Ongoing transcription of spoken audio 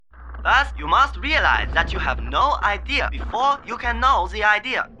First, you must realize that you have no idea before you can know the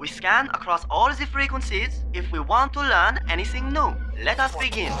idea. We scan across all the frequencies if we want to learn anything new. Let us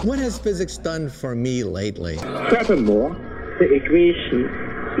begin. What has physics done for me lately? Furthermore, the equation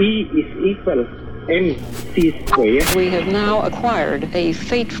E is equal mc squared. We have now acquired a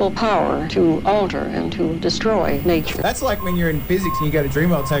fateful power to alter and to destroy nature. That's like when you're in physics and you go to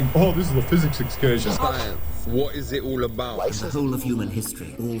Dreamworld saying, oh, this is a physics excursion. Science. What is it all about? The whole of human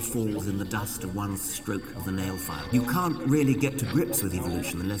history all falls in the dust of one stroke of the nail file. You can't really get to grips with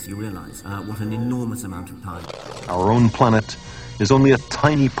evolution unless you realize what an enormous amount of time. Our own planet is only a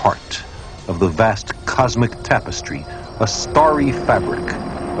tiny part of the vast cosmic tapestry, a starry fabric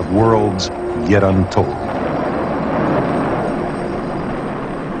of worlds yet untold.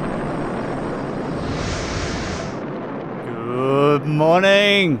 Good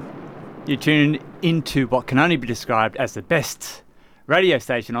morning. You're tuned into what can only be described as the best radio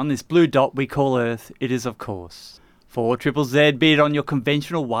station on this blue dot we call Earth. It is, of course, 4ZZZ, be it on your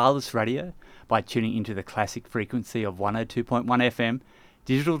conventional wireless radio by tuning into the classic frequency of 102.1 FM,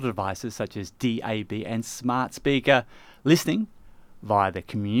 digital devices such as DAB and smart speaker, listening via the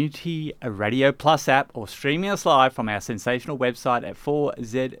Community Radio Plus app, or streaming us live from our sensational website at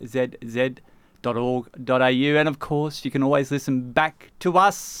 4ZZZ.org.au. And of course, you can always listen back to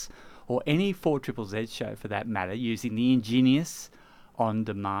us or any 4ZZZ show for that matter using the ingenious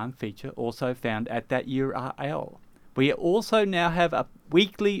on-demand feature also found at that URL. We also now have a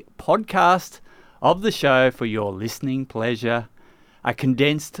weekly podcast of the show for your listening pleasure, a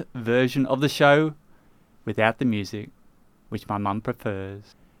condensed version of the show without the music, which my mum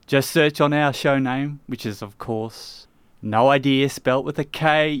prefers. Just search on our show name, which is, of course, No Idea, spelt with a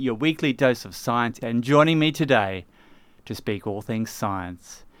K, your weekly dose of science. And joining me today to speak all things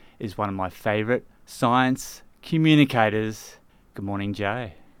science is one of my favourite science communicators. Good morning,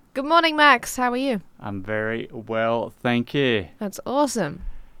 Jay. Good morning, Max. How are you? I'm very well, thank you. That's awesome.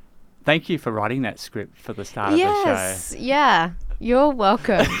 Thank you for writing that script for the start of the show. Yes, yeah. You're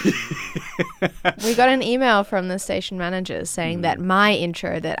welcome. We got an email from the station manager saying that my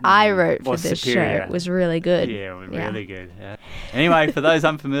intro that I wrote for this show was really good. Yeah, really good. Yeah. Anyway, for those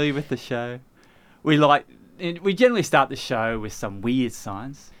unfamiliar with the show, we generally start the show with some weird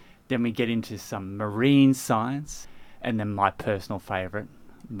science, then we get into some marine science, and then my personal favourite,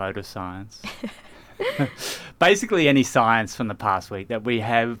 motor science. Basically any science from the past week that we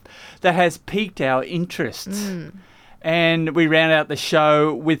have that has piqued our interest. And we round out the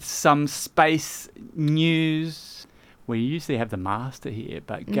show with some space news. We usually have the master here,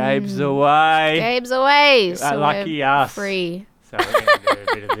 but Gabe's away. Gabe's away. So lucky we're us. Free. So we're going to do a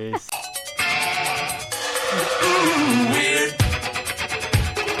bit of this. Weird.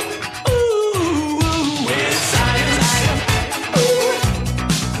 Weird science.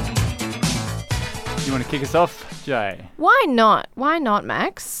 You want to kick us off, Jay? Why not? Why not,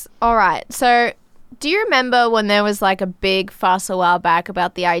 Max? All right. So do you remember when there was like a big fuss a while back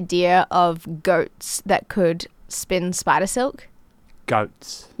about the idea of goats that could spin spider silk?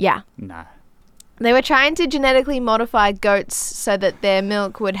 Goats? Yeah. No. They were trying to genetically modify goats so that their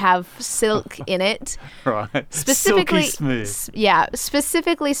milk would have silk in it. Right. Specifically, silky smooth. Yeah,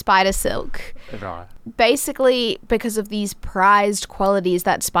 specifically spider silk. Right. Basically because of these prized qualities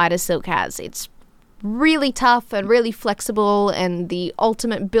that spider silk has. It's really tough and really flexible and the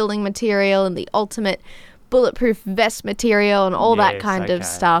ultimate building material and the ultimate bulletproof vest material and all that kind of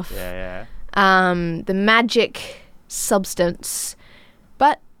stuff. Yeah. The magic substance.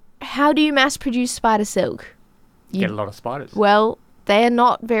 But how do you mass produce spider silk? You get a lot of spiders. Well, they are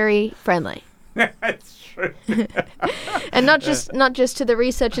not very friendly. That's true. And not just to the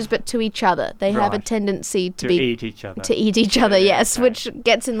researchers, but to each other. They have a tendency to eat each other. To eat each other, yes, okay. Which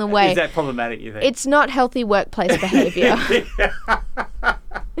gets in the way. Is that problematic, you think? It's not healthy workplace behaviour.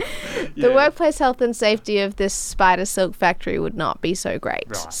 The workplace health and safety of this spider silk factory would not be so great.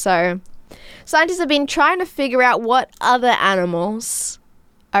 Right. So scientists have been trying to figure out what other animals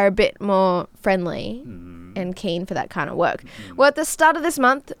are a bit more friendly and keen for that kind of work. Well, at the start of this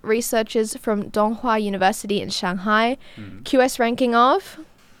month, researchers from Donghua University in Shanghai, QS ranking of?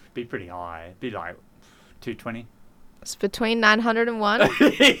 Be pretty high. Be like 220. It's between 901 and go.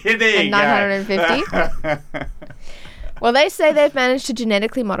 950. Well, they say they've managed to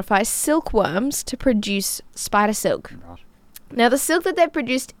genetically modify silkworms to produce spider silk. Right. Now, the silk that they've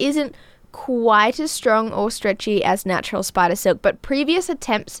produced isn't quite as strong or stretchy as natural spider silk, but previous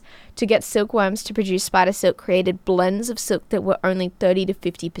attempts to get silkworms to produce spider silk created blends of silk that were only 30 to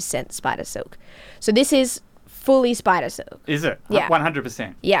 50% spider silk. So this is fully spider silk. Is it? Yeah.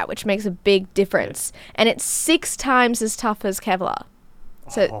 100%. Yeah, which makes a big difference. Yeah. And it's 6 times as tough as Kevlar.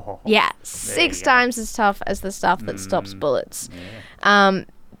 So, yeah, 6 times as tough as the stuff that stops bullets.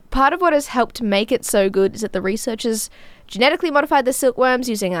 Part of what has helped make it so good is that the researchers genetically modified the silkworms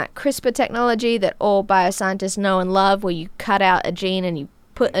using CRISPR technology that all bioscientists know and love, where you cut out a gene and you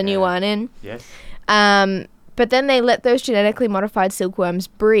put a new one in. Yes. But then they let those genetically modified silkworms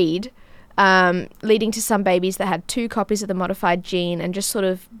breed, leading to some babies that had 2 copies of the modified gene and just sort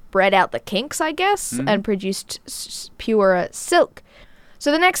of bred out the kinks, I guess, and produced purer silk.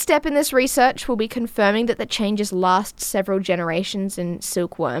 So the next step in this research will be confirming that the changes last several generations in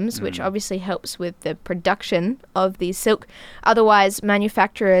silkworms, which obviously helps with the production of the silk. Otherwise,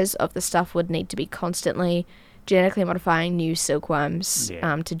 manufacturers of the stuff would need to be constantly genetically modifying new silkworms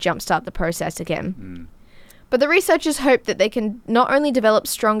to jumpstart the process again. But the researchers hope that they can not only develop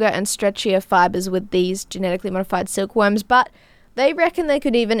stronger and stretchier fibers with these genetically modified silkworms, but they reckon they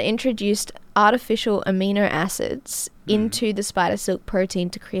could even introduce artificial amino acids into the spider silk protein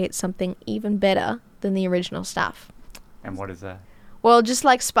to create something even better than the original stuff. And what is that? Well, just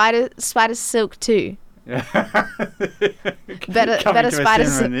like spider silk too. better spider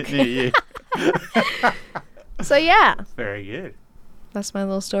silk. So yeah. Very good. That's my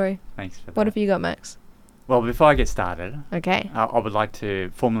little story. Thanks for that. What have you got, Max? Well, before I get started, Okay. I would like to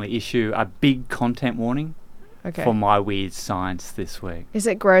formally issue a big content warning for My Weird Science this week. Is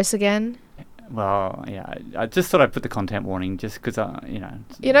it gross again? Well, yeah, I just thought I'd put the content warning just because,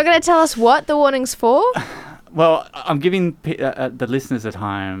 You're not going to tell us what the warning's for? Well, I'm giving the listeners at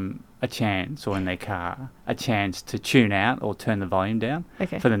home a chance, or in their car, a chance to tune out or turn the volume down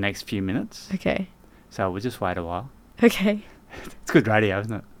for the next few minutes. Okay. So we'll just wait a while. Okay. It's good radio,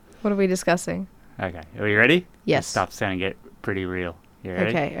 isn't it? What are we discussing? Okay. Are you ready? Yes. Stuff's going to get pretty real. You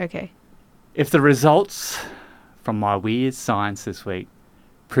ready? Okay. If the results from My Weird Science this week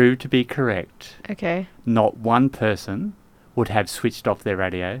prove to be correct, Okay. not one person would have switched off their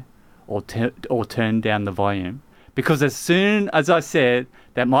radio or turned down the volume, because as soon as I said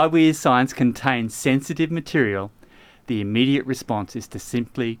that My Weird Science contains sensitive material, the immediate response is to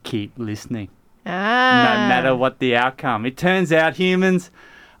simply keep listening. No matter what the outcome. It turns out humans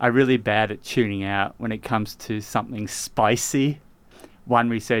are really bad at tuning out when it comes to something spicy. One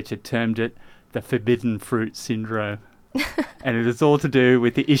researcher termed it the forbidden fruit syndrome. And it is all to do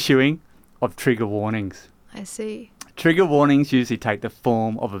with the issuing of trigger warnings. I see. Trigger warnings usually take the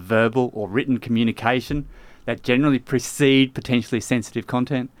form of a verbal or written communication that generally precede potentially sensitive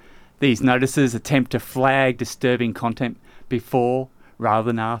content. These notices attempt to flag disturbing content before rather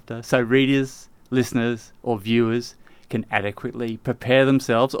than after, so readers, listeners, or viewers can adequately prepare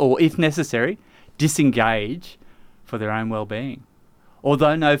themselves, or if necessary, disengage for their own well-being.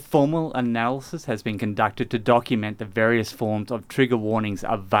 Although no formal analysis has been conducted to document the various forms of trigger warnings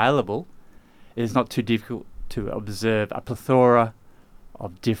available, it is not too difficult to observe a plethora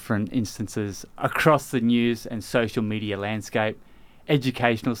of different instances across the news and social media landscape,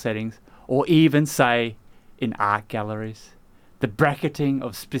 educational settings, or even, say, in art galleries. The bracketing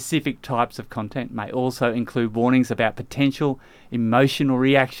of specific types of content may also include warnings about potential emotional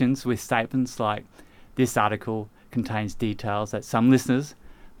reactions with statements like, "This article contains details that some listeners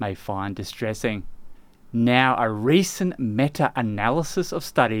may find distressing." Now, a recent meta-analysis of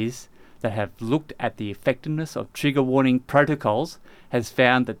studies that have looked at the effectiveness of trigger warning protocols has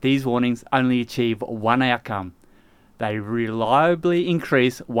found that these warnings only achieve one outcome. They reliably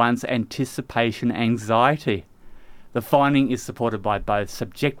increase one's anticipation anxiety. The finding is supported by both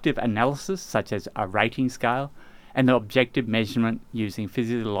subjective analysis, such as a rating scale, and the objective measurement using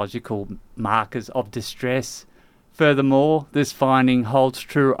physiological markers of distress. Furthermore, this finding holds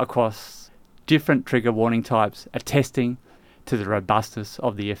true across different trigger warning types, attesting to the robustness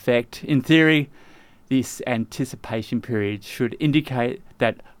of the effect. In theory, this anticipation period should indicate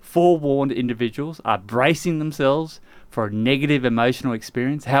that forewarned individuals are bracing themselves for a negative emotional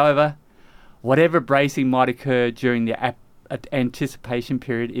experience. However, whatever bracing might occur during the anticipation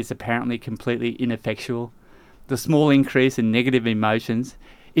period is apparently completely ineffectual. The small increase in negative emotions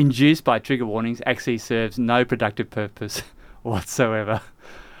induced by trigger warnings actually serves no productive purpose whatsoever.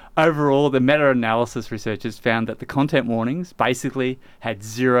 Overall, the meta-analysis researchers found that the content warnings basically had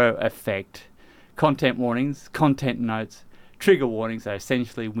zero effect. Content warnings, content notes, trigger warnings are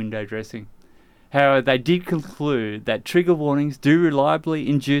essentially window dressing. However, they did conclude that trigger warnings do reliably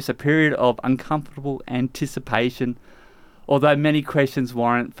induce a period of uncomfortable anticipation. Although many questions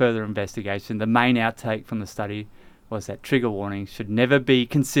warrant further investigation, the main outtake from the study was that trigger warnings should never be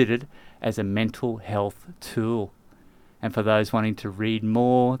considered as a mental health tool. And for those wanting to read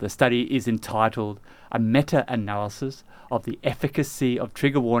more, the study is entitled A Meta-Analysis of the Efficacy of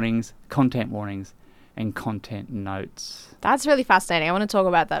Trigger Warnings, Content Warnings, and content notes. That's really fascinating. I want to talk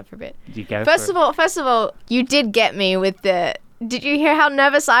about that for a bit. You go First of all, you did get me with the... Did you hear how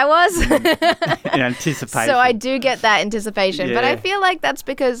nervous I was? In anticipation. So I do get that anticipation. But Yeah. I feel like that's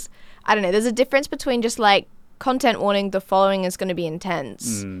because, I don't know, there's a difference between just like content warning, the following is going to be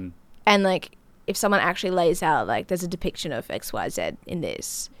intense. And like if someone actually lays out like there's a depiction of XYZ in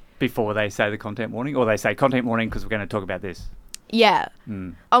this. Before they say the content warning, or they say content warning because we're going to talk about this. Yeah.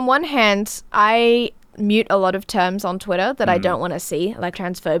 On one hand, I mute a lot of terms on Twitter that I don't want to see, like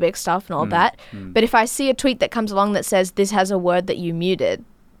transphobic stuff and all that. But if I see a tweet that comes along that says this has a word that you muted,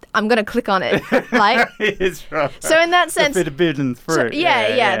 I'm going to click on it. Like, It's right. so in that sense, The forbidden fruit.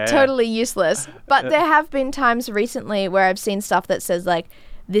 yeah, totally useless. But there have been times recently where I've seen stuff that says like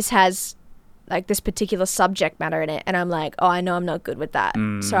this has like this particular subject matter in it, and I'm like, oh, I know I'm not good with that,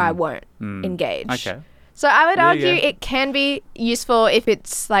 so I won't engage. Okay. So I would argue yeah. it can be useful if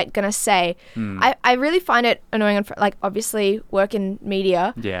it's like gonna say. I really find it annoying. Like obviously work in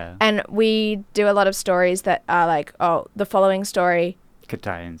media, Yeah. and we do a lot of stories that are like, oh, the following story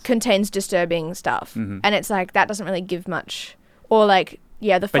contains disturbing stuff, and it's like that doesn't really give much, or like the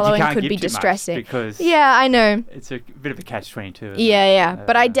But you following can't could give be too much distressing because yeah, I know. it's a bit of a catch-22. Yeah.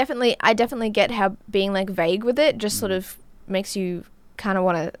 But I definitely get how being like vague with it just sort of makes you kind of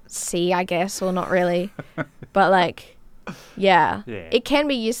want to see, I guess, or not really. But like, yeah, it can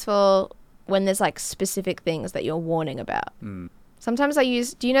be useful when there's like specific things that you're warning about. Sometimes do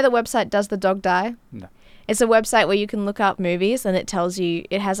you know the website Does the Dog Die? No. It's a website where you can look up movies and it tells you,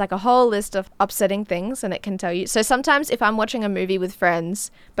 it has like a whole list of upsetting things and it can tell you. So sometimes if I'm watching a movie with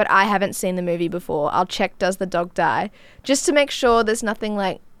friends, but I haven't seen the movie before, I'll check Does the Dog Die? Just to make sure there's nothing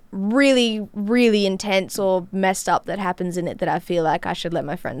like really, really intense or messed up that happens in it that I feel like I should let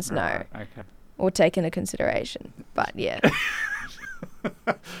my friends know. Okay. Or take into consideration. But yeah.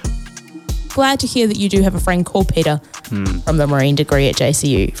 Glad to hear that you do have a friend called Peter from the Marine degree at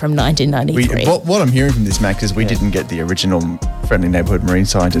JCU from 1993. What I'm hearing from this, Max, is we didn't get the original Friendly Neighbourhood Marine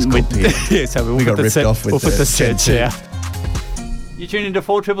Scientist called Peter. Yeah, so we got ripped off with we'll put the Gen search 2. out. You tune into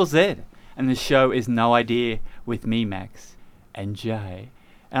 4ZZZ, and the show is No Idea with me, Max, and Jay.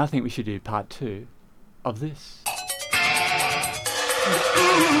 And I think we should do part 2 of this.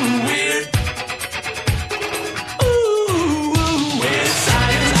 Weird. Weird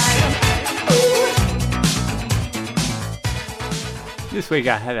science. This week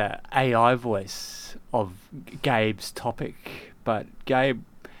I had an AI voice of Gabe's topic, but Gabe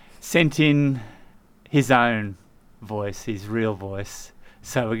sent in his own voice, his real voice.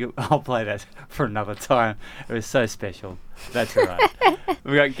 So I'll play that for another time. It was so special. That's all right.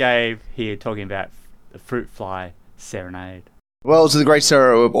 We've got Gabe here talking about the Fruit Fly Serenade. Well, to the great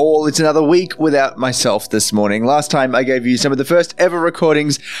sorrow of all, it's another week without myself this morning. Last time I gave you some of the first ever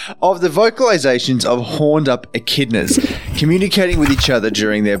recordings of the vocalizations of horned up echidnas communicating with each other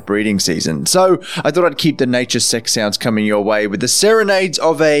during their breeding season. So I thought I'd keep the nature sex sounds coming your way with the serenades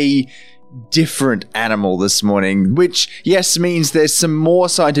of a different animal this morning, which, yes, means there's some more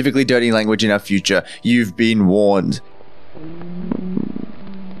scientifically dirty language in our future. You've been warned.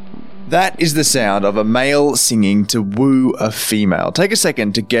 That is the sound of a male singing to woo a female. Take a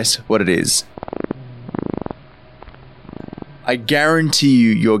second to guess what it is. I guarantee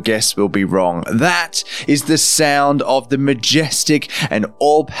you your guess will be wrong. That is the sound of the majestic and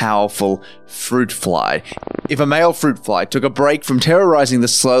all-powerful fruit fly. If a male fruit fly took a break from terrorizing the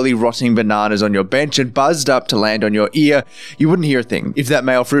slowly rotting bananas on your bench and buzzed up to land on your ear, you wouldn't hear a thing. If that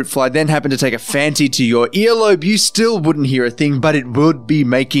male fruit fly then happened to take a fancy to your earlobe, you still wouldn't hear a thing, but it would be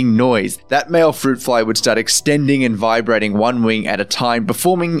making noise. That male fruit fly would start extending and vibrating one wing at a time,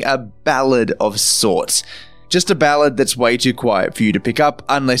 performing a ballad of sorts. Just a ballad that's way too quiet for you to pick up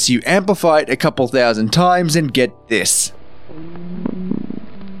unless you amplify it a couple thousand times and get this.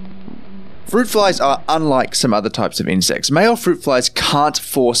 Fruit flies are unlike some other types of insects. Male fruit flies can't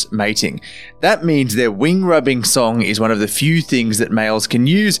force mating. That means their wing-rubbing song is one of the few things that males can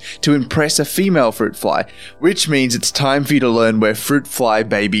use to impress a female fruit fly, which means it's time for you to learn where fruit fly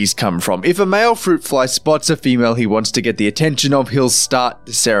babies come from. If a male fruit fly spots a female he wants to get the attention of, he'll start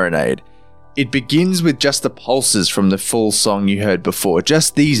the serenade. It begins with just the pulses from the full song you heard before,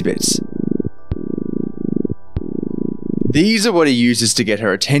 just these bits. These are what he uses to get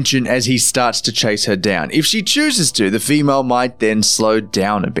her attention as he starts to chase her down. If she chooses to, the female might then slow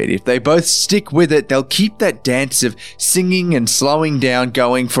down a bit. If they both stick with it, they'll keep that dance of singing and slowing down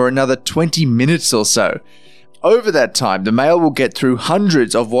going for another 20 minutes or so. Over that time, the male will get through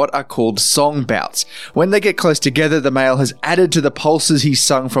hundreds of what are called song bouts. When they get close together, the male has added to the pulses he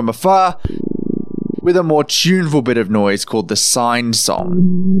sung from afar with a more tuneful bit of noise called the sign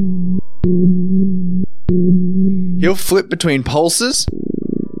song. He'll flip between pulses,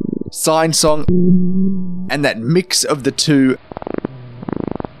 sine song, and that mix of the two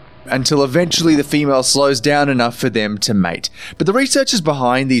until eventually the female slows down enough for them to mate. But the researchers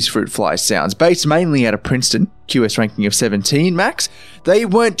behind these fruit fly sounds, based mainly out of Princeton, QS ranking of 17 max, they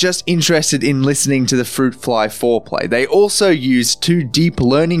weren't just interested in listening to the fruit fly foreplay. They also used 2 deep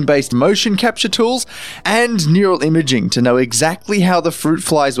learning based motion capture tools and neural imaging to know exactly how the fruit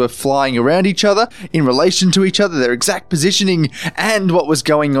flies were flying around each other, in relation to each other, their exact positioning, and what was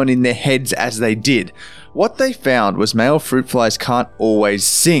going on in their heads as they did. What they found was male fruit flies can't always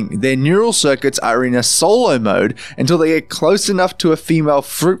sing. Their neural circuits are in a solo mode until they get close enough to a female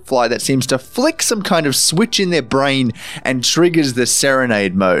fruit fly that seems to flick some kind of switch in their brain and triggers the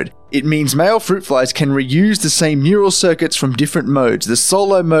serenade mode. It means male fruit flies can reuse the same neural circuits from different modes, the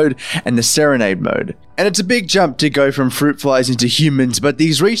solo mode and the serenade mode. And it's a big jump to go from fruit flies into humans, but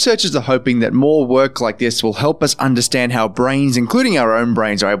these researchers are hoping that more work like this will help us understand how brains, including our own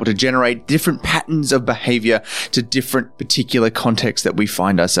brains, are able to generate different patterns of behavior to different particular contexts that we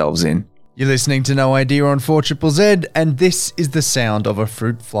find ourselves in. You're listening to No Idea on 4ZZZ, and this is the sound of a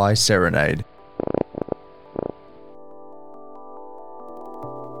fruit fly serenade.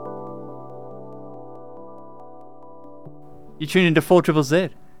 You tune into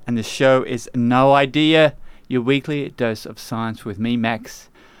 4ZZZ, and the show is No Idea, your weekly dose of science with me, Max.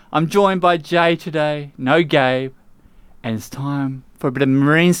 I'm joined by Jay today, no Gabe, and it's time for a bit of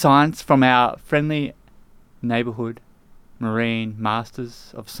marine science from our friendly neighbourhood marine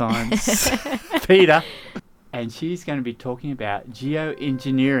masters of science, Peter. And she's going to be talking about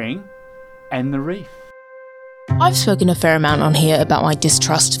geoengineering and the reef. I've spoken a fair amount on here about my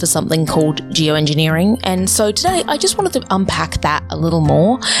distrust for something called geoengineering, and so today I just wanted to unpack that a little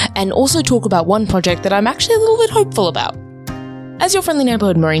more and also talk about one project that I'm actually a little bit hopeful about. As your friendly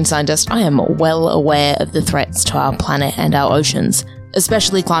neighbourhood marine scientist, I am well aware of the threats to our planet and our oceans,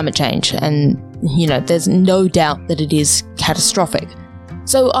 especially climate change, and, there's no doubt that it is catastrophic.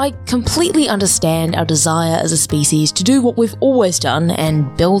 So I completely understand our desire as a species to do what we've always done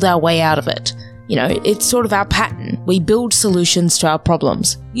and build our way out of it. It's sort of our pattern. We build solutions to our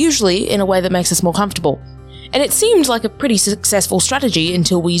problems, usually in a way that makes us more comfortable. And it seemed like a pretty successful strategy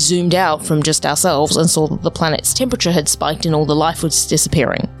until we zoomed out from just ourselves and saw that the planet's temperature had spiked and all the life was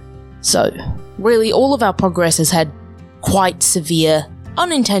disappearing. So, really, all of our progress has had quite severe,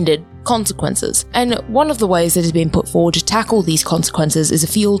 unintended consequences. And one of the ways that has been put forward to tackle these consequences is a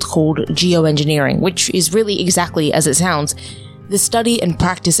field called geoengineering, which is really exactly as it sounds, the study and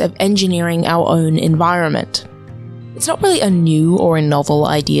practice of engineering our own environment. It's not really a new or a novel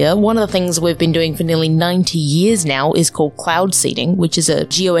idea. One of the things we've been doing for nearly 90 years now is called cloud seeding, which is a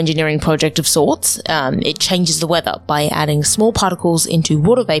geoengineering project of sorts. It changes the weather by adding small particles into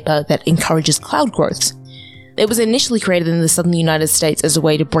water vapor that encourages cloud growths. It was initially created in the southern United States as a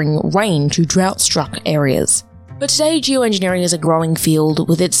way to bring rain to drought-struck areas. But today, geoengineering is a growing field,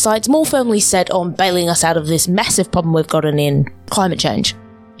 with its sights more firmly set on bailing us out of this massive problem we've gotten in climate change.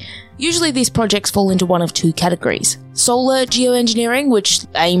 Usually these projects fall into one of 2 categories. Solar geoengineering, which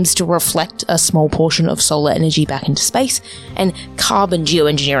aims to reflect a small portion of solar energy back into space, and carbon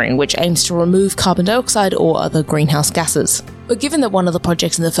geoengineering, which aims to remove carbon dioxide or other greenhouse gases. But given that one of the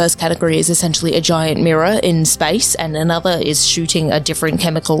projects in the first category is essentially a giant mirror in space and another is shooting a different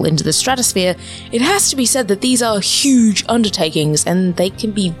chemical into the stratosphere, it has to be said that these are huge undertakings and they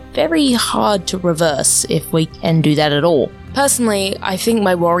can be very hard to reverse if we can do that at all. Personally, I think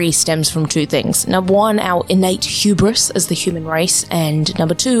my worry stems from 2 things. Number 1, our innate hubris as the human race, and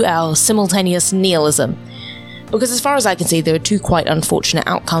number 2, our simultaneous nihilism. Because as far as I can see, there are 2 quite unfortunate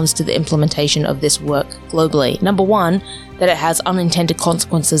outcomes to the implementation of this work globally. Number 1, that it has unintended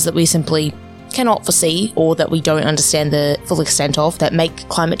consequences that we simply cannot foresee or that we don't understand the full extent of, that make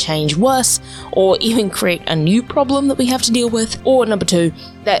climate change worse or even create a new problem that we have to deal with. Or number 2,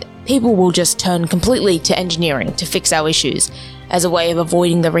 that people will just turn completely to engineering to fix our issues as a way of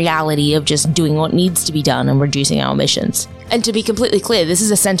avoiding the reality of just doing what needs to be done and reducing our emissions. And to be completely clear, this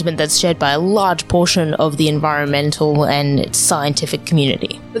is a sentiment that's shared by a large portion of the environmental and scientific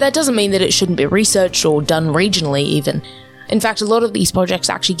community. But that doesn't mean that it shouldn't be researched or done regionally even. In fact, a lot of these projects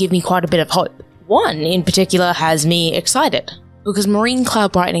actually give me quite a bit of hope. One in particular has me excited, because marine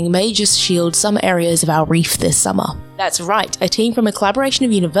cloud brightening may just shield some areas of our reef this summer. That's right, a team from a collaboration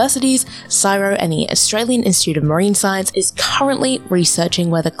of universities, CSIRO and the Australian Institute of Marine Science is currently researching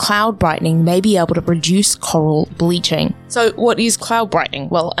whether cloud brightening may be able to reduce coral bleaching. So what is cloud brightening?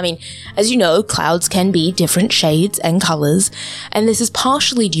 Well, as you know, clouds can be different shades and colours, and this is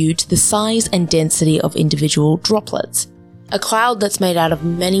partially due to the size and density of individual droplets. A cloud that's made out of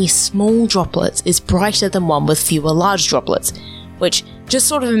many small droplets is brighter than one with fewer large droplets, which just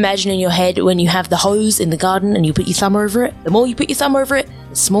sort of imagine in your head when you have the hose in the garden and you put your thumb over it. The more you put your thumb over it,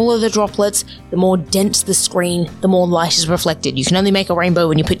 the smaller the droplets, the more dense the screen, the more light is reflected. You can only make a rainbow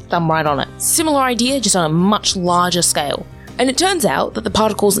when you put your thumb right on it. Similar idea, just on a much larger scale. And it turns out that the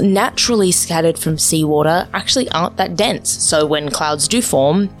particles naturally scattered from seawater actually aren't that dense, so when clouds do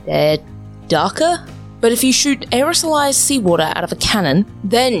form, they're darker. But if you shoot aerosolized seawater out of a cannon,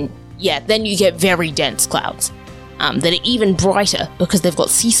 then you get very dense clouds. That are even brighter because they've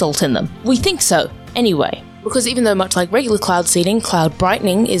got sea salt in them. We think so, anyway. Because even though much like regular cloud seeding, cloud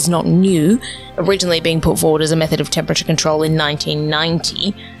brightening is not new, originally being put forward as a method of temperature control in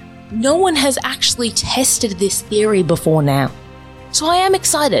 1990, no one has actually tested this theory before now. So I am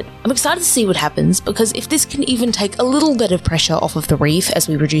excited. I'm excited to see what happens, because if this can even take a little bit of pressure off of the reef as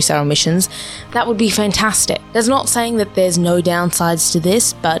we reduce our emissions, that would be fantastic. That's not saying that there's no downsides to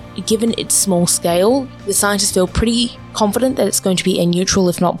this, but given its small scale, the scientists feel pretty confident that it's going to be a neutral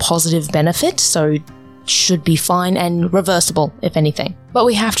if not positive benefit, so it should be fine and reversible, if anything. But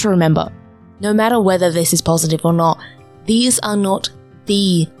we have to remember, no matter whether this is positive or not, these are not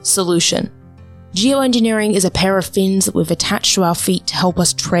the solution. Geoengineering is a pair of fins that we've attached to our feet to help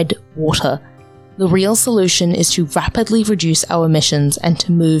us tread water. The real solution is to rapidly reduce our emissions and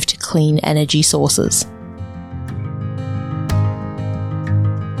to move to clean energy sources.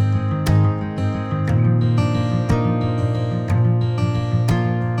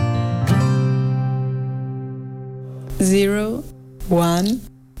 Zero, 1,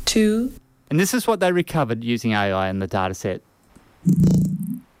 2. And this is what they recovered using AI in the data set.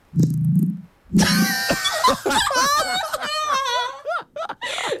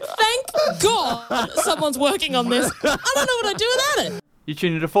 Thank God someone's working on this. I don't know what I'd do without it. You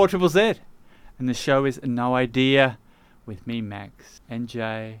tune into 4ZZZ, and the show is No Idea with me, Max, and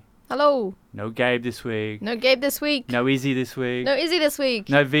Jay. Hello. No Gabe this week. No Gabe this week. No Izzy this week. No Izzy this week.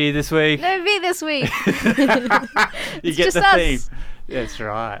 No V this week. No V this week. You get just the us. theme. That's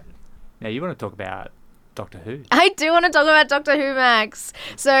right. Now you want to talk about Doctor Who. I do want to talk about Doctor Who, Max.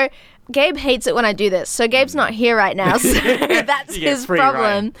 So Gabe hates it when I do this. So Gabe's not here right now, so that's You get his free problem.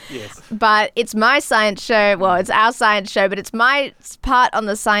 rein. Yes. But it's my science show. Well, it's our science show, but it's my part on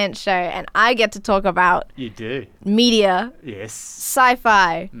the science show, and I get to talk about You do. media, Yes.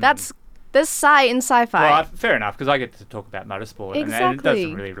 sci-fi. There's sci in sci-fi. Well, fair enough, because I get to talk about motorsport, and it Exactly.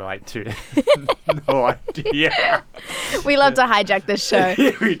 doesn't really relate to No Idea. We love to hijack this show.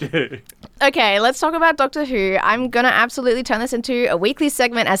 Yeah, we do. Okay, let's talk about Doctor Who. I'm going to absolutely turn this into a weekly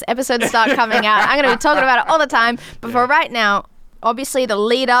segment as episodes start coming out. I'm going to be talking about it all the time. But for right now, obviously the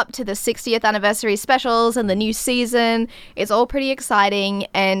lead up to the 60th anniversary specials and the new season, it's all pretty exciting.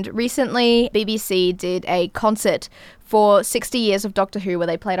 And recently, BBC did a concert for 60 years of Doctor Who, where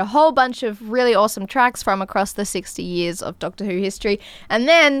they played a whole bunch of really awesome tracks from across the 60 years of Doctor Who history. And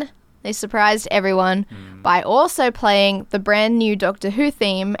then they surprised everyone by also playing the brand new Doctor Who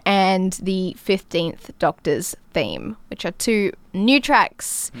theme and the 15th Doctor's theme, which are two new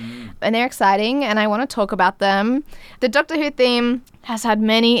tracks. And they're exciting, and I want to talk about them. The Doctor Who theme has had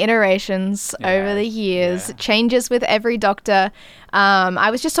many iterations over the years. It changes with every Doctor. I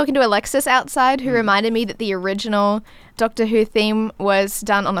was just talking to Alexis outside, who reminded me that the original Doctor Who theme was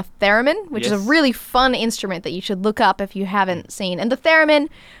done on a theremin, which is a really fun instrument that you should look up if you haven't seen. And the theremin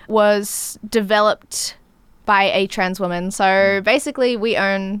was developed by a trans woman. So basically we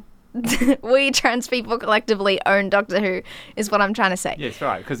trans people collectively own Doctor Who, is what I'm trying to say. Yes,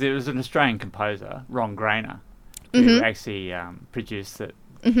 right, because it was an Australian composer, Ron Grainer, who actually produced it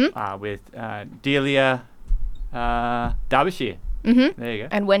with Delia Derbyshire. There you go.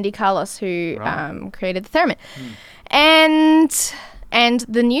 And Wendy Carlos, who created the theremin. And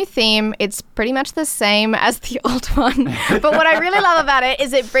the new theme, it's pretty much the same as the old one. But what I really love about it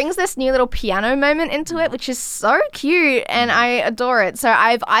is it brings this new little piano moment into it, which is so cute, and I adore it. So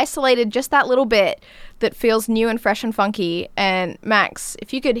I've isolated just that little bit that feels new and fresh and funky. And Max,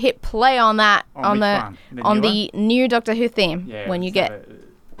 if you could hit play on that on the new Doctor Who theme when you get bit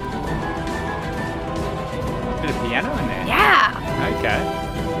of piano in there. Yeah. Okay.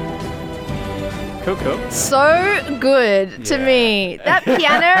 Cool. So good to me. That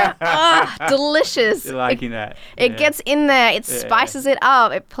piano, delicious. You're liking that. It gets in there. It spices it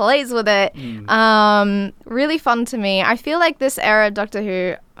up. It plays with it. Really fun to me. I feel like this era of Doctor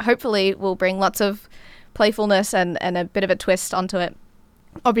Who hopefully will bring lots of playfulness and a bit of a twist onto it.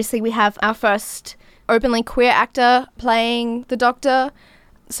 Obviously, we have our first openly queer actor playing the Doctor.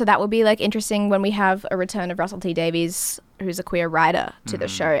 So that will be like interesting when we have a return of Russell T Davies, who's a queer writer, to the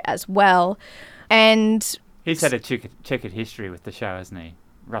show as well. And He's had a checkered history with the show, hasn't he?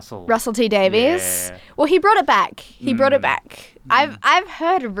 Russell T Davies. Yeah. Well, he brought it back. He brought it back. I've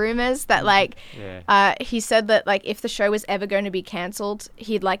heard rumors that he said that if the show was ever going to be cancelled,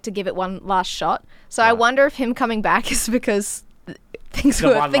 he'd like to give it one last shot. So I wonder if him coming back is because things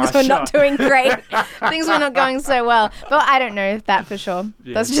were not doing great. Things were not going so well. But I don't know that for sure.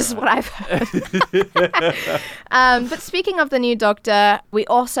 Yeah, that's just what I've heard. But speaking of the new Doctor, we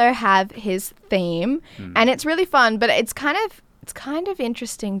also have his theme, and it's really fun. But it's kind of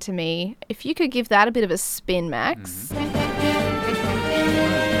interesting to me. If you could give that a bit of a spin, Max.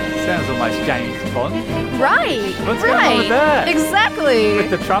 Sounds almost James Bond. Right. What's going on with that? Exactly. With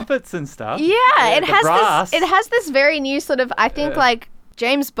the trumpets and stuff. Yeah, it the brass. has this very new sort of, I think,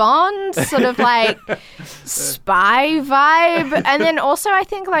 James Bond sort of spy vibe, and then also I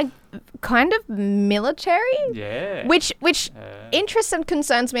think kind of military. Yeah. Which interests and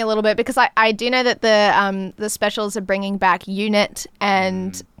concerns me a little bit, because I do know that the specials are bringing back UNIT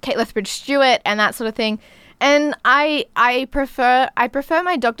and Kate Lethbridge Stewart and that sort of thing. And I prefer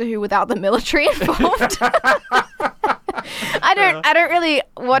my Doctor Who without the military involved. I don't really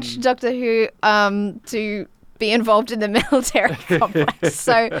watch Doctor Who to be involved in the military complex.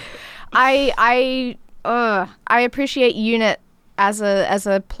 So I appreciate UNIT as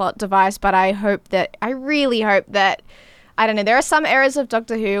a plot device, but I really hope that, I don't know, there are some eras of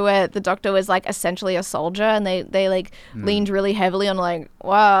Doctor Who where the Doctor was essentially a soldier, and they leaned really heavily on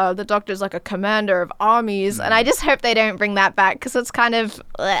wow, the Doctor's a commander of armies, and I just hope they don't bring that back, because it's kind of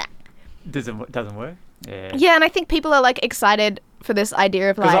doesn't work. Yeah, and I think people are excited for this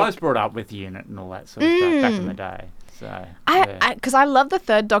idea of because I was brought up with UNIT and all that sort of stuff back in the day. So because I love the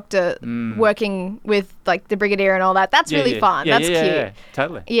Third Doctor working with the Brigadier and all that. That's really fun. That's cute. Yeah,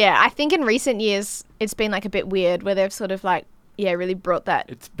 totally. Yeah, I think in recent years it's been a bit weird where they've sort of really brought that.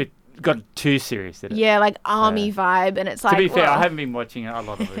 It's got too serious, didn't it? Yeah, army vibe, and it's to be fair, I haven't been watching a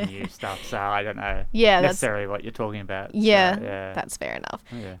lot of the new stuff, so I don't know necessarily what you're talking about. Yeah, so, that's fair enough.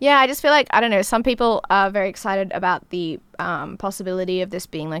 Yeah, I just feel I don't know, some people are very excited about the possibility of this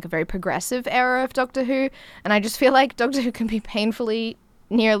being a very progressive era of Doctor Who, and I just feel Doctor Who can be painfully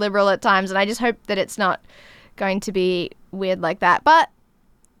neoliberal at times, and I just hope that it's not going to be weird like that. But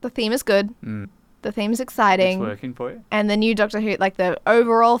the theme is good. The theme's exciting. It's working for you. And the new Doctor Who, the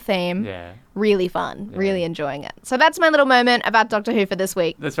overall theme, really fun. Really enjoying it. So that's my little moment about Doctor Who for this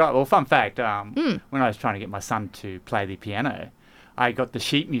week. That's right. Well, fun fact, when I was trying to get my son to play the piano, I got the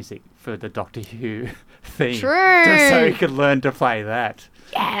sheet music for the Doctor Who theme. True. Just so he could learn to play that.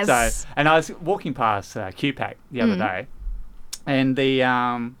 Yes. So, and I was walking past QPAC the other day, and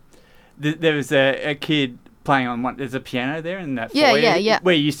there was a kid playing on one. There's a piano there in that foyer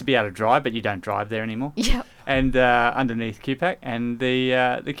where you used to be able to drive, but you don't drive there anymore. Yeah. And underneath QPAC, and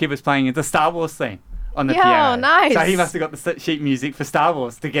the kid was playing the Star Wars theme on the piano. Oh, nice. So he must have got the sheet music for Star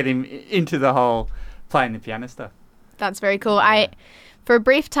Wars to get him into the whole playing the piano stuff. That's very cool. For a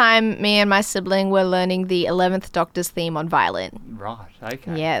brief time, me and my sibling were learning the 11th Doctor's theme on violin. Right,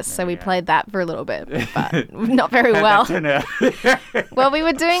 okay. Yes, so we played that for a little bit, but not very well. Well, we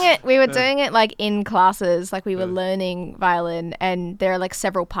were doing it in classes, we were learning violin, and there are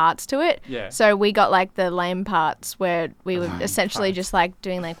several parts to it. Yeah. So we got the lame parts where we were essentially just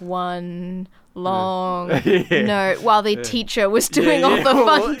doing one long note while the teacher was doing all the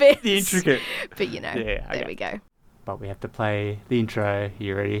fun bits. The intricate. But there we go. But we have to play the intro.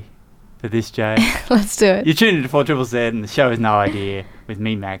 You ready for this, Jay? Let's do it. You're tuned into 4ZZZ, and the show is No Idea with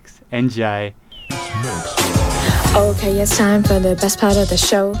me, Max, and Jay. Okay, it's time for the best part of the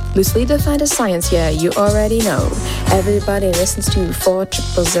show. Loosely defined as science, yeah, you already know. Everybody listens to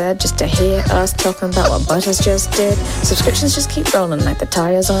 4ZZZ just to hear us talking about what Butters just did. Subscriptions just keep rolling like the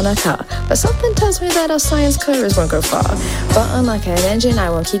tires on a car. But something tells me that our science careers won't go far. But unlike an engine, I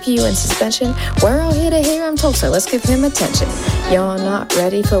won't keep you in suspension. We're all here to hear him talk, so let's give him attention. You're not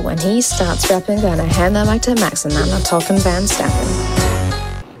ready for when he starts rapping. Gonna hand the mic to Max, and I'm not talking Van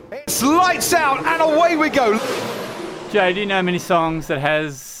Stappen. It's lights out and away we go. Jay, do you know many songs that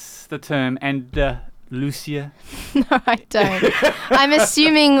has the term Andalusia? No, I don't. I'm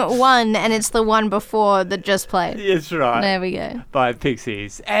assuming one, and it's the one before that just played. That's right. There we go. By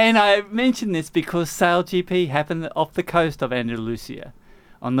Pixies. And I mention this because SailGP happened off the coast of Andalusia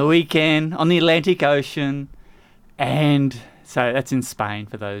on the weekend on the Atlantic Ocean, and so that's in Spain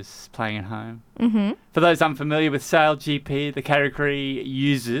for those playing at home. Mm-hmm. For those unfamiliar with SailGP, the category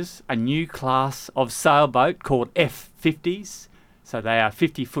uses a new class of sailboat called F50s. So they are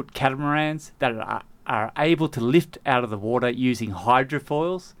 50-foot catamarans that are able to lift out of the water using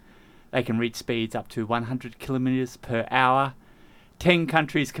hydrofoils. They can reach speeds up to 100 kilometres per hour, 10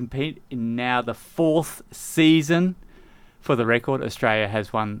 countries compete in now the 4th season. For the record, Australia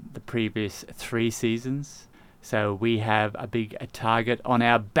has won the previous 3 seasons. So we have a big target on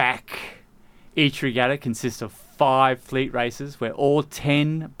our back. Each regatta consists of 5 fleet races where all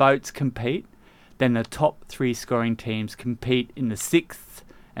 10 boats compete. Then the top 3 scoring teams compete in the 6th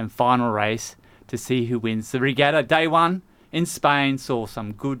and final race to see who wins the regatta. Day 1 in Spain saw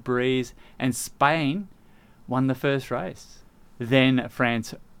some good breeze, and Spain won the first race. Then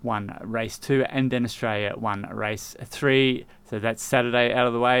France won race 2, and then Australia won race 3. So that's Saturday out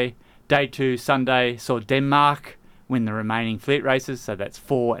of the way. Day 2, Sunday, saw Denmark win the remaining fleet races, so that's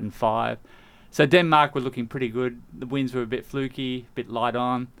 4 and 5. So Denmark were looking pretty good. The winds were a bit fluky, a bit light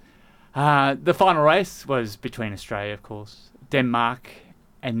on. The final race was between Australia, of course, Denmark,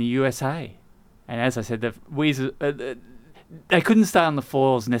 and the USA. And as I said, they couldn't stay on the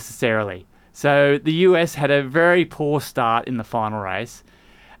foils necessarily. So the US had a very poor start in the final race,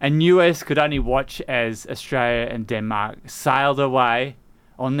 and US could only watch as Australia and Denmark sailed away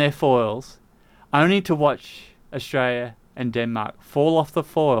on their foils, only to watch Australia and Denmark fall off the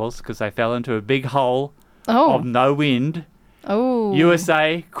foils because they fell into a big hole of no wind.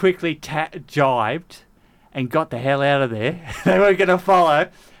 USA quickly jibed and got the hell out of there. They weren't going to follow,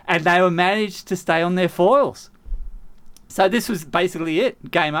 and they were managed to stay on their foils. So this was basically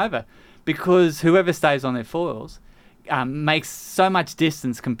it, game over, because whoever stays on their foils makes so much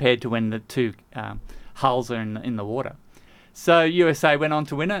distance compared to when the 2 hulls are in the water. So USA went on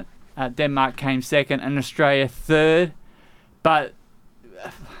to win it. Denmark came second and Australia third. But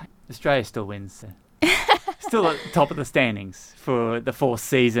Australia still wins. Still at the top of the standings for the 4th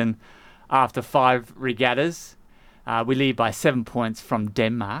season after 5 regattas. We lead by 7 points from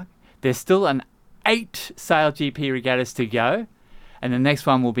Denmark. There's still 8 Sail GP regattas to go. And the next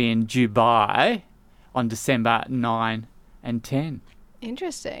one will be in Dubai on December 9 and 10.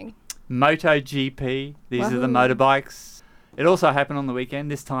 Interesting. MotoGP. These are the motorbikes. It also happened on the weekend.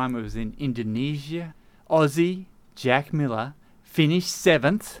 This time it was in Indonesia. Aussie Jack Miller finished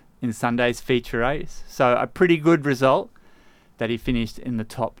 7th in Sunday's feature race. So a pretty good result that he finished in the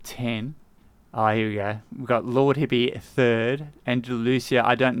top 10. Oh, here we go. We've got Lord Hippie 3rd. Andalusia,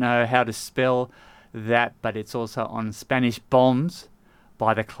 I don't know how to spell that, but it's also on Spanish Bombs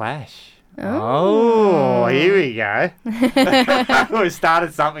by The Clash. Oh, here we go. We've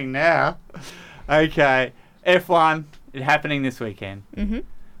started something now. Okay, F1 is happening this weekend. Mm-hmm.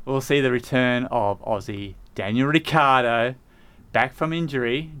 We'll see the return of Aussie Daniel Ricciardo back from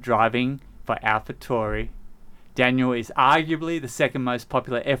injury, driving for AlphaTauri. Daniel is arguably the second most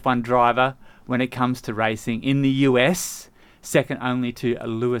popular F1 driver when it comes to racing in the US, second only to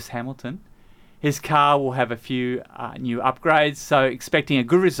Lewis Hamilton. His car will have a few new upgrades, so expecting a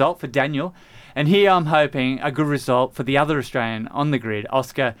good result for Daniel. And here I'm hoping a good result for the other Australian on the grid,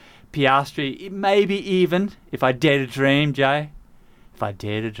 Oscar Piastri. Maybe even, if I dare to dream, Jay, if I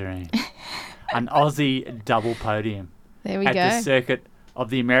dare to dream, an Aussie double podium. There we at go. the Circuit of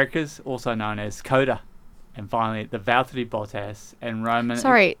the Americas, also known as COTA. And finally, the Valtteri Bottas and Roman...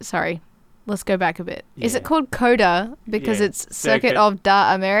 Sorry. Let's go back a bit. Yeah. Is it called COTA because Yeah, it's Circuit of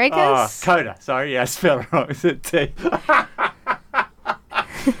the Americas? Oh, COTA. Sorry, I spelled it wrong. It's a T.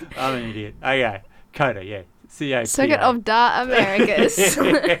 I'm an idiot. Okay, COTA, yeah. C-O-T-A. Circuit of the Americas.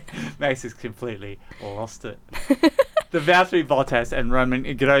 Max has completely lost it. The Valtteri Bottas and Roman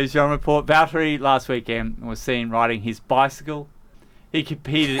Grosjean report. Valtteri last weekend was seen riding his bicycle. He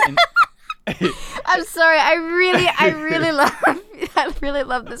competed in... I'm sorry. I really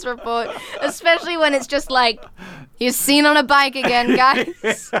love this report, especially when it's just like he's seen on a bike again,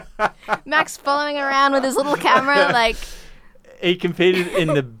 guys. Max following around with his little camera, like. He competed in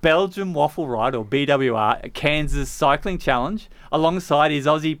the Belgium Waffle Ride, or BWR, Kansas Cycling Challenge, alongside his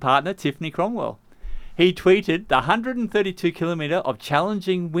Aussie partner Tiffany Cromwell. He tweeted, "The 132 kilometre of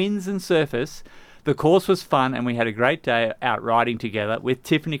challenging winds and surface. The course was fun, and we had a great day out riding together with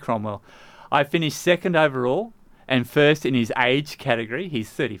Tiffany Cromwell. I finished second overall and first in his age category." He's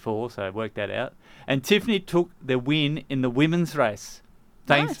 34, so work that out. And Tiffany took the win in the women's race.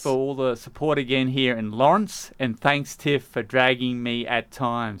 Thanks for all the support again here in Lawrence, and thanks, Tiff, for dragging me at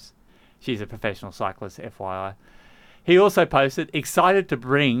times. She's a professional cyclist, FYI. He also posted, "Excited to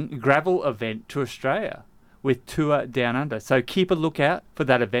bring gravel event to Australia with Tour Down Under. So keep a lookout for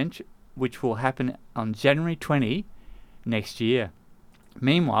that event, which will happen on January 20 next year."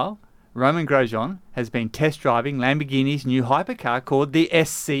 Meanwhile, Roman Grosjean has been test driving Lamborghini's new hypercar called the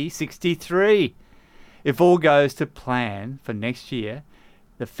SC63. If all goes to plan for next year,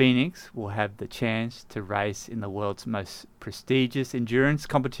 the Phoenix will have the chance to race in the world's most prestigious endurance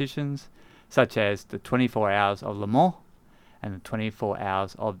competitions, such as the 24 Hours of Le Mans and the 24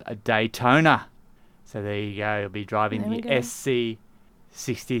 hours of Daytona. So there you go. You'll be driving the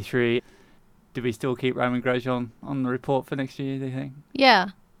SC63. Do we still keep Roman Grosjean on the report for next year, do you think? Yeah.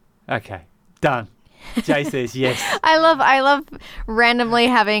 Okay, done. Jay says yes. I love randomly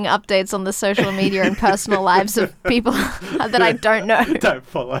having updates on the social media and personal lives of people that I don't know. Don't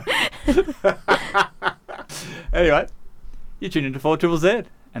follow. Anyway, you tune into 4ZZZ,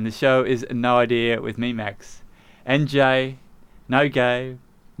 and the show is No Idea with me, Max. And Jay, no Gabe,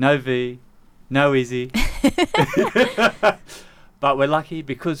 no V, no Izzy. But we're lucky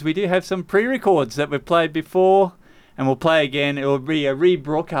because we do have some pre-records that we've played before and we'll play again. It will be a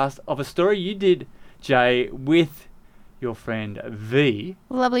rebroadcast of a story you did, Jay, with your friend V.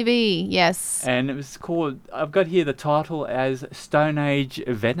 Lovely V, yes. And it was called, I've got here the title as Stone Age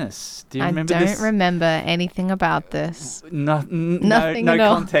Venice. Do you remember this? I don't remember anything about this. Nothing at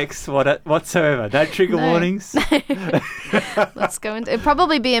all. Context whatsoever. No trigger warnings. Let's go into it'd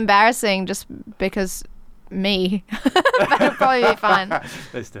probably be embarrassing just because me. But it'll probably be fine.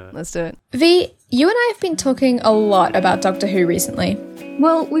 Let's do it. Let's do it. V, you and I have been talking a lot about Doctor Who recently.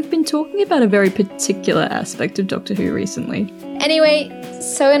 Well, we've been talking about a very particular aspect of Doctor Who recently. Anyway,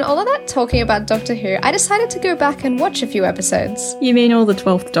 so in all of that talking about Doctor Who, I decided to go back and watch a few episodes. You mean all the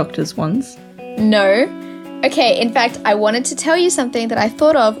 12th Doctor's ones? No. Okay, in fact, I wanted to tell you something that I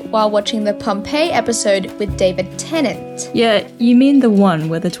thought of while watching the Pompeii episode with David Tennant. Yeah, you mean the one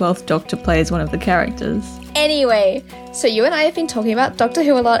where the 12th Doctor plays one of the characters. Anyway, so you and I have been talking about Doctor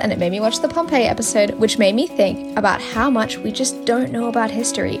Who a lot, and it made me watch the Pompeii episode, which made me think about how much we just don't know about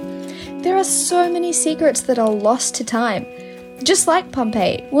history. There are so many secrets that are lost to time. Just like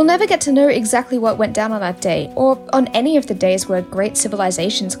Pompeii, we'll never get to know exactly what went down on that day, or on any of the days where great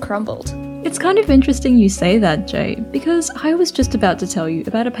civilizations crumbled. It's kind of interesting you say that, Jay, because I was just about to tell you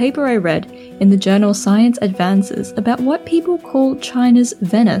about a paper I read in the journal Science Advances about what people call China's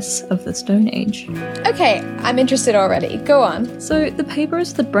Venice of the Stone Age. Okay, I'm interested already. Go on. So, the paper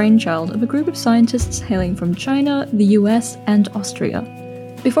is the brainchild of a group of scientists hailing from China, the US, and Austria.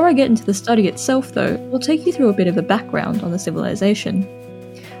 Before I get into the study itself, though, I'll take you through a bit of the background on the civilization.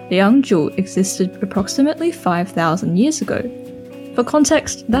 Liangzhu existed approximately 5,000 years ago. For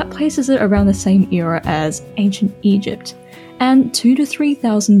context, that places it around the same era as ancient Egypt, and 2,000 to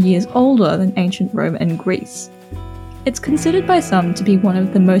 3,000 years older than ancient Rome and Greece. It's considered by some to be one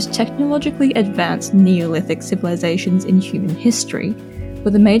of the most technologically advanced Neolithic civilizations in human history,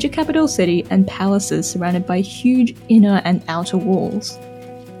 with a major capital city and palaces surrounded by huge inner and outer walls.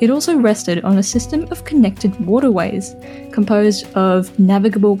 It also rested on a system of connected waterways, composed of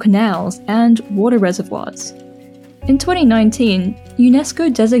navigable canals and water reservoirs. In 2019,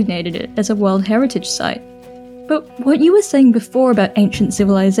 UNESCO designated it as a World Heritage Site. But what you were saying before about ancient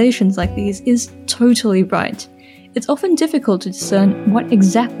civilizations like these is totally right. It's often difficult to discern what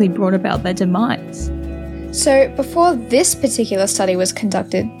exactly brought about their demise. So, before this particular study was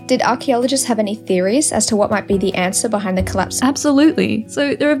conducted, did archaeologists have any theories as to what might be the answer behind the collapse? Absolutely.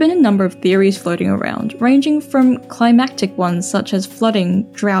 So, there have been a number of theories floating around, ranging from climactic ones such as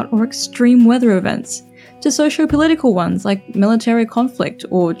flooding, drought, or extreme weather events, to socio-political ones like military conflict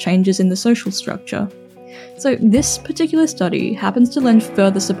or changes in the social structure. So this particular study happens to lend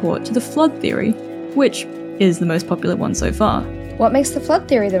further support to the flood theory, which is the most popular one so far. What makes the flood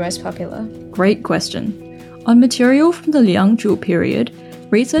theory the most popular? Great question. On material from the Liangzhu period,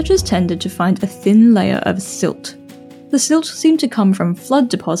 researchers tended to find a thin layer of silt. The silt seemed to come from flood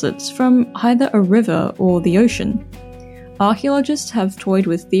deposits from either a river or the ocean. Archaeologists have toyed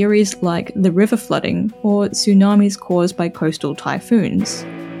with theories like the river flooding or tsunamis caused by coastal typhoons.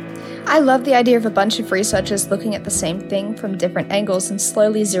 I love the idea of a bunch of researchers looking at the same thing from different angles and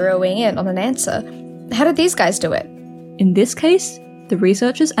slowly zeroing in on an answer. How did these guys do it? In this case, the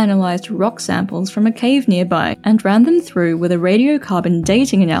researchers analysed rock samples from a cave nearby and ran them through with a radiocarbon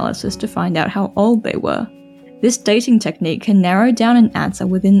dating analysis to find out how old they were. This dating technique can narrow down an answer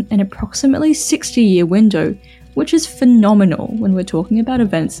within an approximately 60-year window, which is phenomenal when we're talking about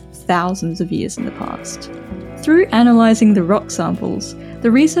events thousands of years in the past. Through analysing the rock samples,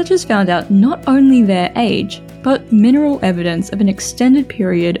 the researchers found out not only their age, but mineral evidence of an extended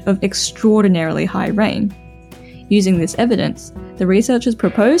period of extraordinarily high rain. Using this evidence, the researchers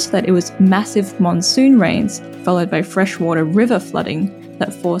proposed that it was massive monsoon rains, followed by freshwater river flooding,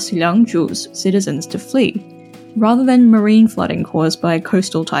 that forced Liangzhu's citizens to flee, rather than marine flooding caused by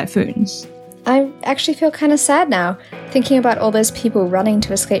coastal typhoons. I actually feel kind of sad now, thinking about all those people running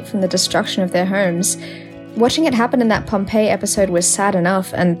to escape from the destruction of their homes. Watching it happen in that Pompeii episode was sad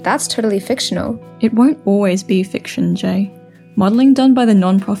enough, and that's totally fictional. It won't always be fiction, Jay. Modelling done by the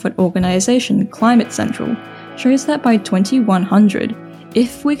non-profit organisation Climate Central shows that by 2100,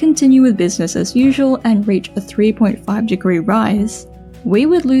 if we continue with business as usual and reach a 3.5 degree rise, we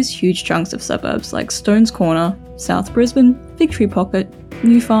would lose huge chunks of suburbs like Stones Corner, South Brisbane, Fig Tree Pocket,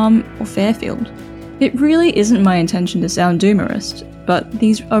 New Farm, or Fairfield. It really isn't my intention to sound doomerist, but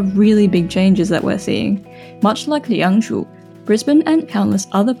these are really big changes that we're seeing. Much like Liangshu, Brisbane and countless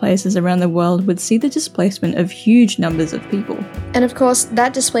other places around the world would see the displacement of huge numbers of people. And of course,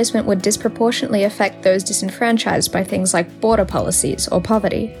 that displacement would disproportionately affect those disenfranchised by things like border policies or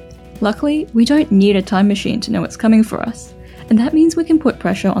poverty. Luckily, we don't need a time machine to know what's coming for us, and that means we can put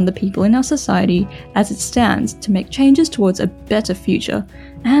pressure on the people in our society as it stands to make changes towards a better future,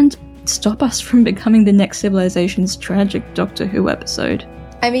 and stop us from becoming the next civilization's tragic Doctor Who episode.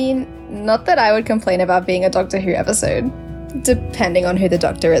 I mean, not that I would complain about being a Doctor Who episode. Depending on who the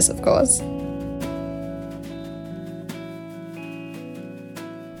Doctor is, of course.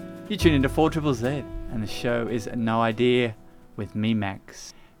 You tune into 4ZZZ, and the show is No Idea with me,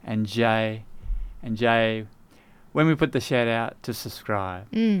 Max, and Jay. And Jay, when we put the shout out to subscribe,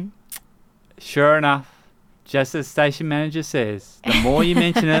 sure enough, just as station manager says, the more you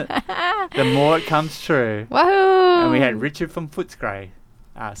mention it, the more it comes true. Woohoo! And we had Richard from Footscray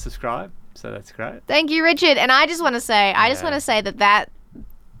subscribe, so that's great. Thank you, Richard. And I just want to say,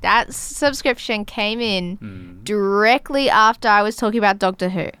 that subscription came in directly after I was talking about Doctor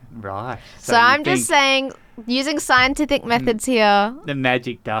Who. Right. So I'm just saying, using scientific methods here. The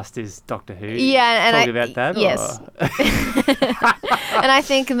magic dust is Doctor Who. Yeah, and talk about that. Yes. And I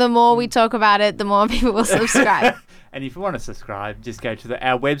think the more we talk about it, the more people will subscribe. And if you want to subscribe, just go to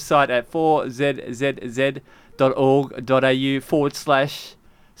our website at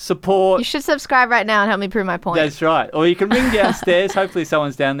 4zzz.org.au/support. You should subscribe right now and help me prove my point. That's right. Or you can ring downstairs. Hopefully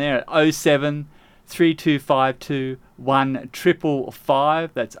someone's down there at 07 3252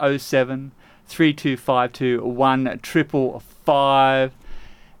 1555. That's 07 3252 1555.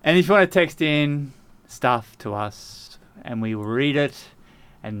 And if you want to text in stuff to us and we will read it,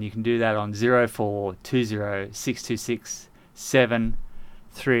 and you can do that on 0420 626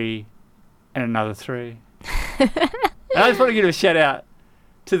 73 and another 3. And I just want to give a shout out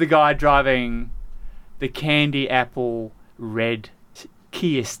to the guy driving the candy apple red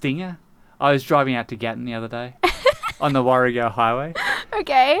Kia Stinger. I was driving out to Gatton the other day on the Warrego Highway.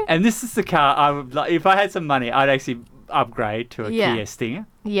 Okay. And this is the car I would like, if I had some money, I'd actually upgrade to a Kia Stinger.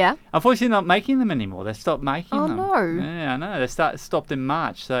 Yeah. Unfortunately, not making them anymore. They stopped making them. Oh, no. Yeah, I know. They stopped in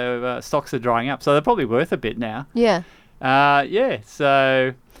March, so stocks are drying up. So they're probably worth a bit now. Yeah.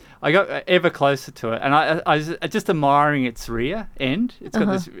 So I got ever closer to it, and I was just admiring its rear end. It's got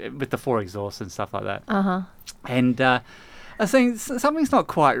this with the 4 exhausts and stuff like that. And I was saying something's not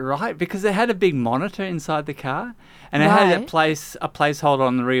quite right because it had a big monitor inside the car, and it had a placeholder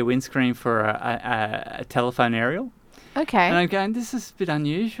on the rear windscreen for a telephone aerial. Okay. And I'm going, this is a bit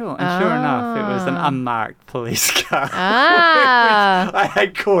unusual. And sure enough, it was an unmarked police car. I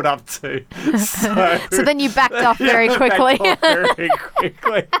had caught up to. So then you backed off very quickly.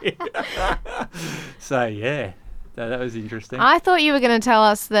 So, yeah, that was interesting. I thought you were going to tell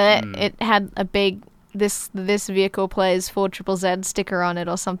us that it had a big, this vehicle plays 4ZZZ sticker on it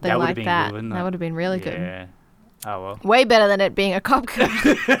or something like that. Good, that would have been really good. Yeah. Oh, well. Way better than it being a cop car.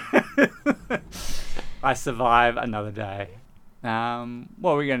 I survive another day. What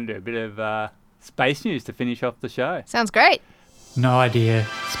are we going to do? A bit of space news to finish off the show. Sounds great. No idea.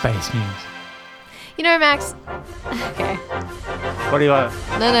 Space news. You know, Max. Okay. What do you want?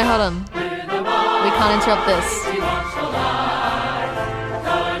 No, hold on. We can't interrupt this.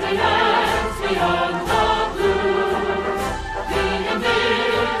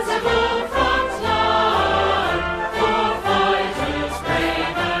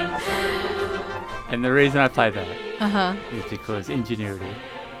 And the reason I play that is because ingenuity.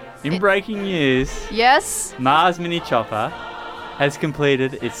 In breaking news, yes, Mars Mini Chopper has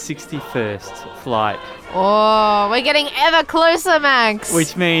completed its 61st flight. Oh, we're getting ever closer, Max.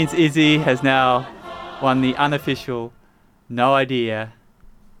 Which means Izzy has now won the unofficial, no idea,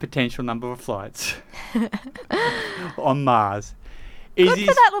 potential number of flights on Mars. Good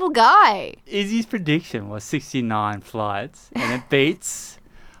for that little guy. Izzy's prediction was 69 flights, and it beats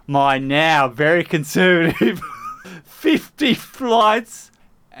my now very conservative 50 flights.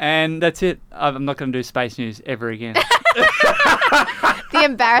 And that's it. I'm not going to do space news ever again. The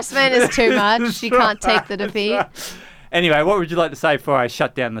embarrassment is too much. You can't take the defeat. Anyway, what would you like to say before I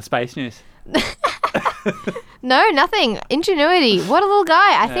shut down the space news? No, nothing. Ingenuity. What a little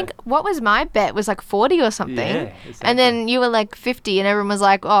guy. I think, what was my bet? Was like 40 or something. Yeah, exactly. And then you were like 50 and everyone was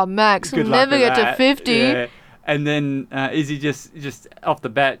like, oh, Max, Good we'll luck never with get to that. 50. Yeah. And then Izzy just off the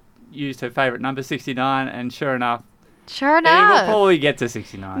bat used her favourite number, 69, and sure enough, Sure it will enough. probably get to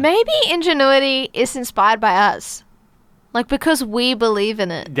 69. Maybe Ingenuity is inspired by us. Like, because we believe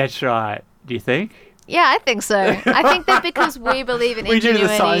in it. That's right. Do you think? Yeah, I think so. I think that because we believe in We do Ingenuity.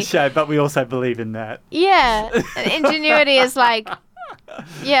 the science show, but we also believe in that. Yeah. Ingenuity is like,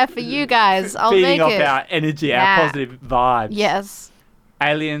 yeah, for you guys, I'll Feeding make off it. our energy, Yeah. our positive vibes. Yes.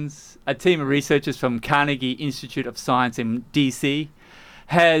 Aliens, a team of researchers from Carnegie Institute of Science in DC,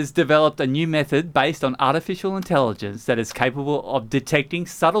 has developed a new method based on artificial intelligence that is capable of detecting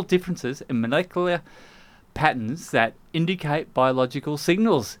subtle differences in molecular patterns that indicate biological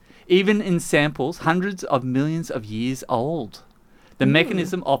signals, even in samples hundreds of millions of years old. The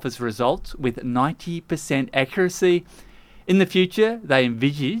mechanism offers results with 90% accuracy. In the future, they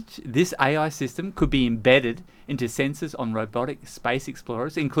envisage this AI system could be embedded into sensors on robotic space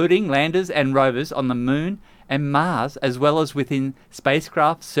explorers, including landers and rovers on the Moon and Mars, as well as within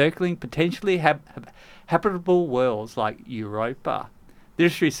spacecraft circling potentially habitable worlds like Europa.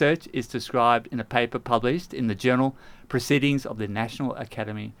 This research is described in a paper published in the journal Proceedings of the National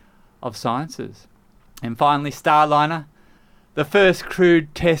Academy of Sciences. And finally, Starliner. The first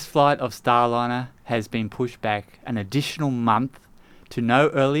crewed test flight of Starliner has been pushed back an additional month to no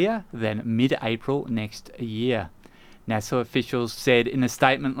earlier than mid-April next year. NASA officials said in a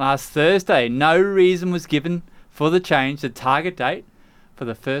statement last Thursday no reason was given for the change. The target date for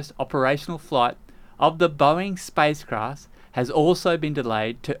the first operational flight of the Boeing spacecraft has also been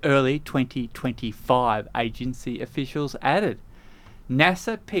delayed to early 2025, agency officials added.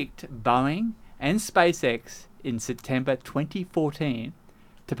 NASA picked Boeing and SpaceX in September 2014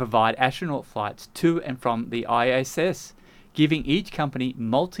 to provide astronaut flights to and from the ISS, giving each company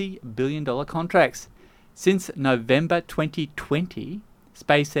multi-billion-dollar contracts. Since November 2020,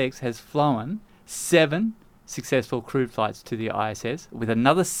 SpaceX has flown 7 successful crewed flights to the ISS, with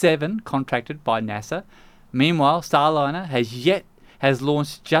another 7 contracted by NASA. Meanwhile, Starliner has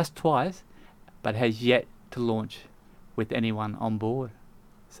launched just twice, but has yet to launch with anyone on board.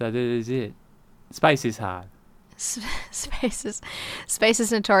 So that is it. Space is hard. Space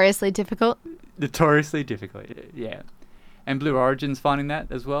is notoriously difficult. Notoriously difficult, yeah. And Blue Origin's finding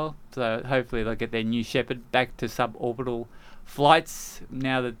that as well. So hopefully they'll get their New Shepard back to suborbital flights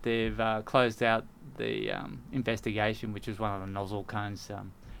now that they've closed out the investigation, which was one of the nozzle cones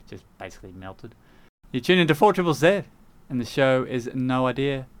just basically melted. You tune into 4ZZZ, and the show is No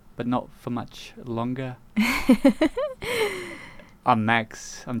Idea, but not for much longer. I'm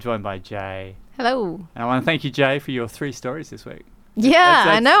Max. I'm joined by Jay. Hello. And I want to thank you, Jay, for your 3 stories this week. Yeah,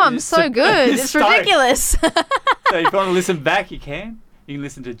 I know. I'm so good. It's ridiculous. So if you want to listen back, you can. You can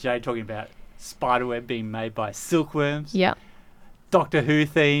listen to Jay talking about spiderweb being made by silkworms. Yeah. Doctor Who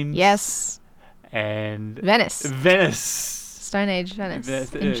themes. Yes. And Venice. Stone Age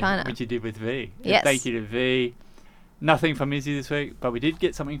Venice in China. Which you did with V. Yes. Thank you to V. Nothing from Izzy this week, but we did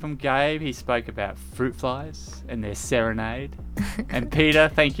get something from Gabe. He spoke about fruit flies and their serenade. And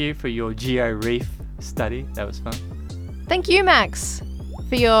Peter, thank you for your Geo Reef study. That was fun. Thank you, Max,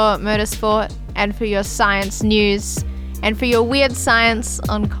 for your motorsport and for your science news and for your weird science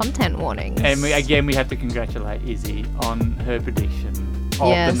on content warnings. And we have to congratulate Izzy on her prediction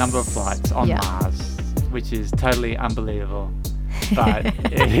of the number of flights on Mars, which is totally unbelievable. But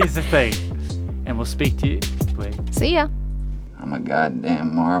it is a thing. And we'll speak to you next week. See ya. I'm a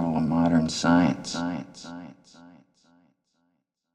goddamn marvel of modern science.